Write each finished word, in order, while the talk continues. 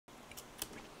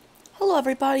Hello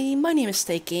everybody, my name is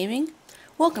Steak Gaming.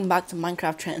 Welcome back to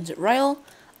Minecraft Transit Rail.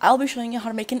 I'll be showing you how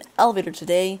to make an elevator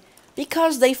today,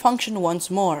 because they function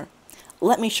once more.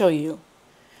 Let me show you.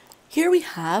 Here we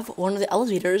have one of the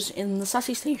elevators in the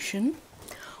Sussy station,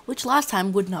 which last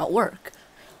time would not work.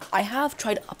 I have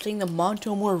tried updating the mod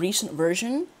to a more recent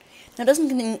version. Now it doesn't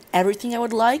contain everything I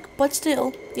would like, but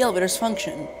still, the elevators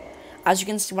function. As you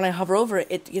can see when I hover over it,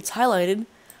 it gets highlighted.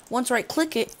 Once I right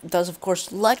click it, it does of course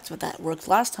select, but that worked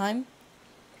last time.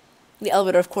 The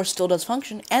elevator of course still does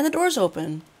function, and the doors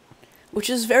open, which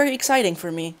is very exciting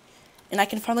for me. And I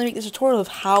can finally make this tutorial of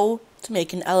how to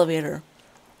make an elevator,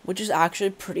 which is actually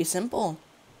pretty simple.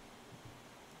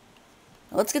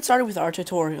 Now let's get started with our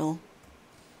tutorial.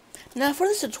 Now for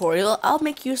this tutorial, I'll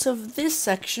make use of this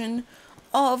section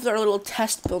of our little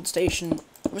test build station. I'm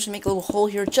just going to make a little hole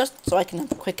here just so I can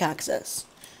have quick access.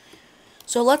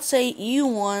 So let's say you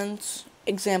want,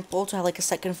 example, to have like a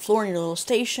second floor in your little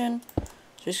station.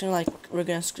 So just we're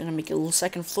gonna make a little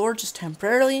second floor just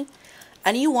temporarily,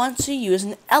 and you want to use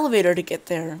an elevator to get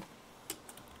there.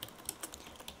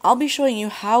 I'll be showing you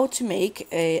how to make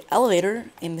an elevator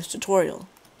in this tutorial.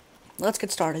 Let's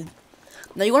get started.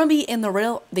 Now you want to be in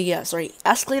the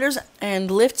escalators and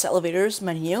lifts elevators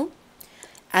menu,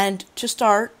 and to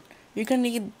start, you're gonna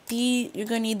need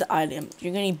the item.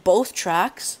 You're gonna need both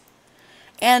tracks.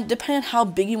 And depending on how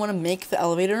big you want to make the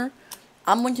elevator,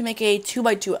 I'm going to make a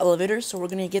 2x2 elevator, so we're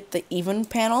going to get the even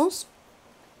panels.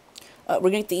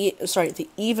 We're going to get the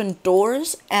even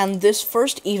doors, and this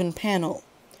first even panel.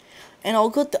 And I'll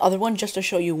get the other one just to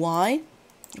show you why.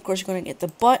 Of course, you're going to get the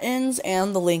buttons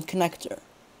and the link connector.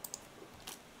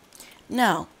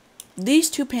 Now, these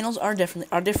two panels are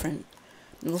different.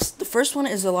 The first one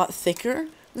is a lot thicker,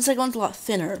 the second one's a lot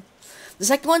thinner. The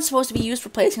second one's supposed to be used for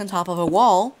placing on top of a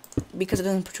wall, because it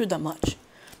doesn't protrude that much.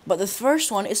 But the first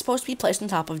one is supposed to be placed on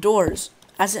top of doors,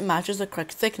 as it matches the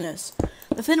correct thickness.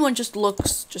 The thin one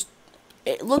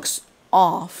it looks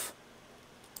off.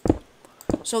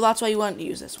 So that's why you want to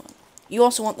use this one. You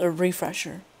also want the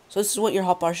refresher. So this is what your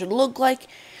hotbar should look like.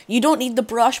 You don't need the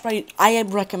brush, but I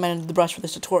recommend the brush for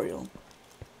this tutorial.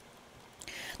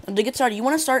 Now to get started, you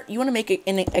want to make it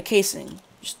in a casing.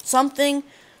 Just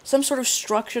some sort of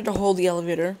structure to hold the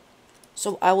elevator.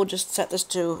 So I will just set this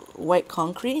to white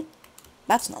concrete.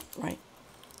 That's not right.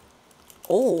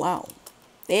 Oh, wow.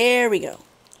 There we go.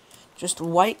 Just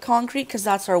white concrete, because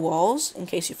that's our walls, in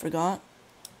case you forgot.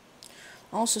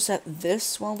 I'll also set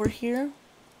this while we're here.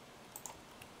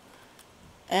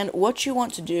 And what you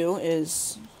want to do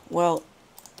is,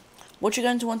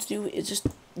 just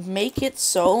make it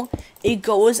so it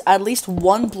goes at least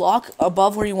one block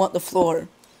above where you want the floor.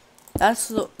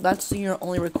 That's your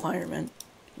only requirement.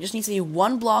 It just needs to be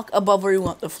one block above where you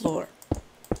want the floor.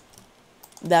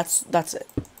 That's it.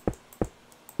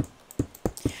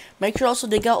 Make sure also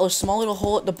dig out a small little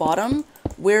hole at the bottom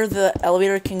where the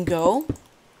elevator can go.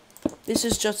 This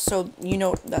is just so you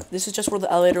know that this is just where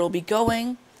the elevator will be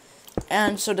going,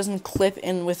 and so it doesn't clip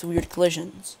in with weird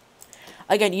collisions.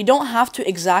 Again, you don't have to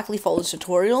exactly follow this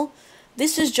tutorial.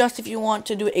 This is just if you want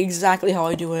to do it exactly how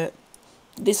I do it.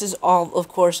 This is all, of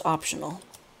course, optional.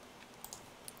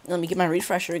 Let me get my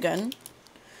refresher again.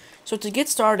 So to get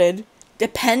started,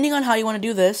 depending on how you want to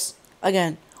do this,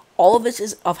 again, all of this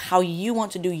is of how you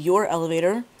want to do your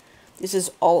elevator. This is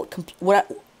all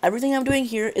everything I'm doing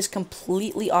here is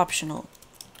completely optional.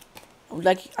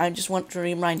 I just want to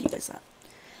remind you guys that.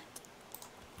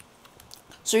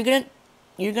 So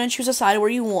you're gonna choose a side where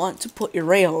you want to put your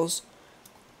rails.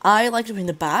 I like to put in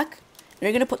the back. And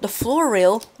you're gonna put the floor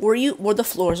rail where the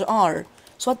floors are.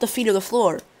 So at the feet of the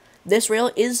floor. This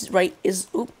rail is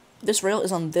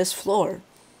on this floor.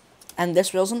 And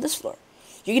this rail's on this floor.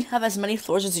 You can have as many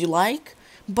floors as you like,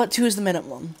 but 2 is the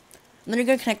minimum. And then you're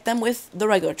gonna connect them with the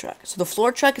regular track. So the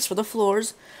floor track is for the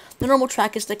floors, the normal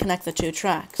track is to connect the 2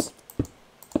 tracks.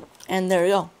 And there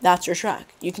you go, that's your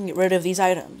track. You can get rid of these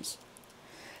items.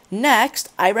 Next,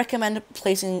 I recommend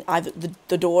placing either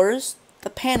the doors,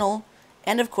 the panel,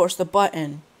 and of course the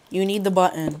button. You need the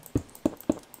button.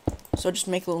 So just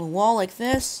make a little wall like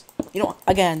this. You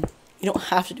don't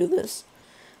have to do this.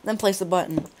 Then place the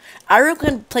button. I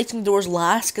recommend placing the doors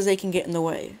last because they can get in the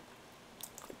way.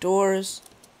 Doors,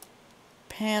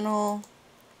 panel.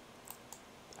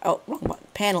 Oh, wrong button.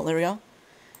 Panel, there we go.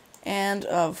 And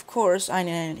of course, I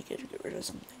need to get rid of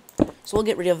something. So we'll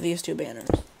get rid of these 2 banners.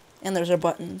 And there's our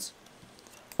buttons.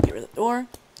 Get rid of the door.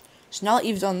 So now that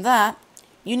you've done that,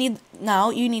 you need the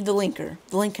linker,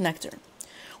 the link connector.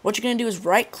 What you're going to do is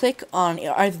right click on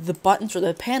either the buttons or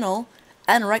the panel,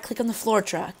 and right click on the floor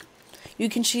track. you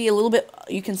can see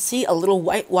a little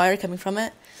white wire coming from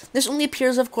it. This only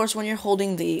appears, of course, when you're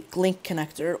holding the link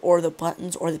connector or the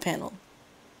buttons or the panel.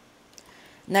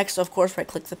 Next, of course, right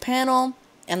click the panel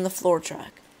and the floor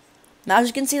track. Now, as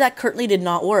you can see, that currently did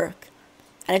not work.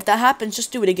 And if that happens,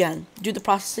 just do it again. Do the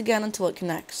process again until it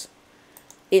connects.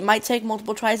 It might take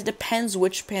multiple tries. It depends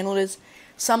which panel it is.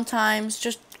 Sometimes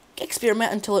just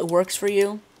experiment until it works for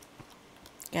you.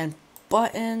 Again,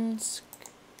 buttons,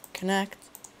 connect,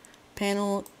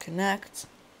 panel, connect.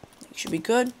 You should be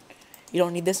good. You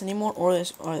don't need this anymore, or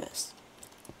this, or this.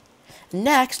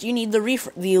 Next, you need the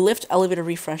lift elevator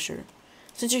refresher.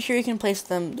 Since you're here, you can place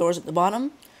them doors at the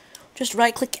bottom. Just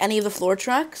right-click any of the floor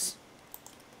tracks,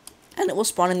 and it will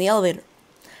spawn in the elevator.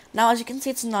 Now, as you can see,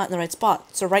 it's not in the right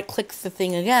spot. So right-click the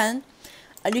thing again,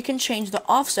 and you can change the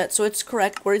offset so it's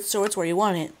correct, so it's where you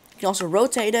want it. You can also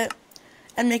rotate it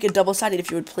and make it double-sided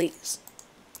if you would please.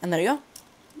 And there you go.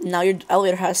 Now your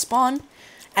elevator has spawned,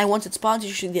 and once it spawns,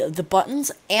 you should the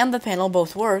buttons and the panel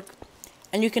both work,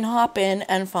 and you can hop in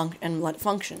and let it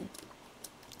function.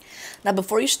 Now,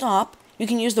 before you stop, you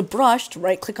can use the brush to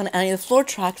right-click on any of the floor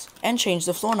tracks and change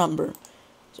the floor number.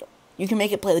 So you can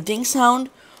make it play the ding sound,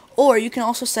 or you can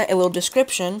also set a little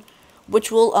description,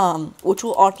 which will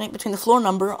alternate between the floor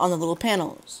number on the little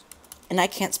panels. And I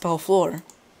can't spell floor.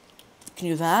 You can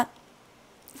do that.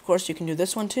 Of course, you can do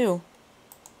this one too.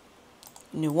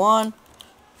 New one,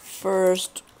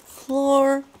 first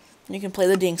floor, and you can play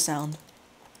the ding sound.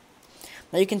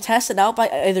 Now you can test it out by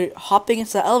either hopping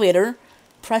into the elevator,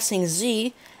 pressing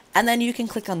Z, and then you can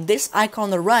click on this icon on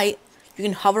the right. You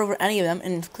can hover over any of them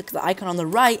and click the icon on the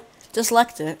right to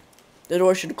select it. The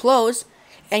door should close,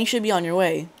 and you should be on your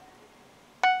way.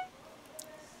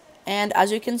 And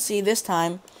as you can see this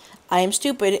time, I am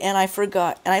stupid and I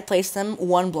forgot, and I placed them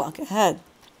one block ahead.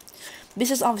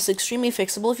 This is obviously extremely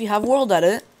fixable if you have World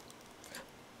Edit.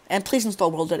 And please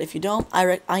install World Edit if you don't.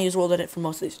 I use World Edit for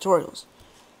most of these tutorials.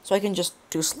 So I can just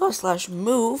do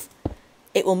 //move.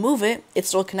 It will move it. It's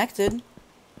still connected.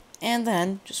 And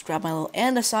then just grab my little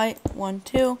andesite, 1,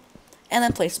 2, and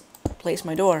then place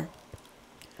my door.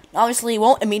 Obviously, it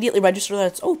won't immediately register that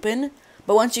it's open,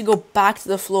 but once you go back to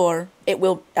the floor, it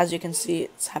will, as you can see,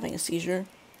 it's having a seizure.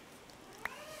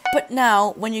 But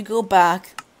now, when you go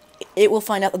back, it will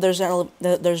find out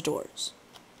that there's doors.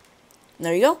 And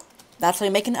there you go. That's how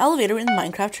you make an elevator in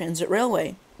Minecraft Transit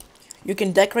Railway. You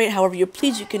can decorate however you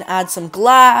please. You can add some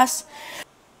glass.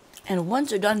 And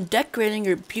once you're done decorating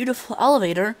your beautiful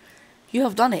elevator, you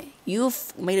have done it.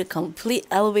 You've made a complete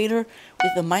elevator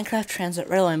with the Minecraft Transit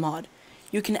Railway mod.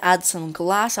 You can add some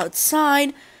glass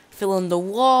outside, fill in the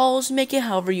walls, make it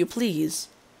however you please.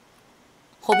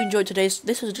 Hope you enjoyed today's.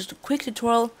 This was just a quick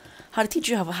tutorial how to teach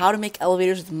you how to make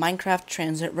elevators with Minecraft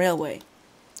Transit Railway.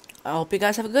 I hope you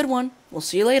guys have a good one. We'll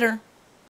see you later.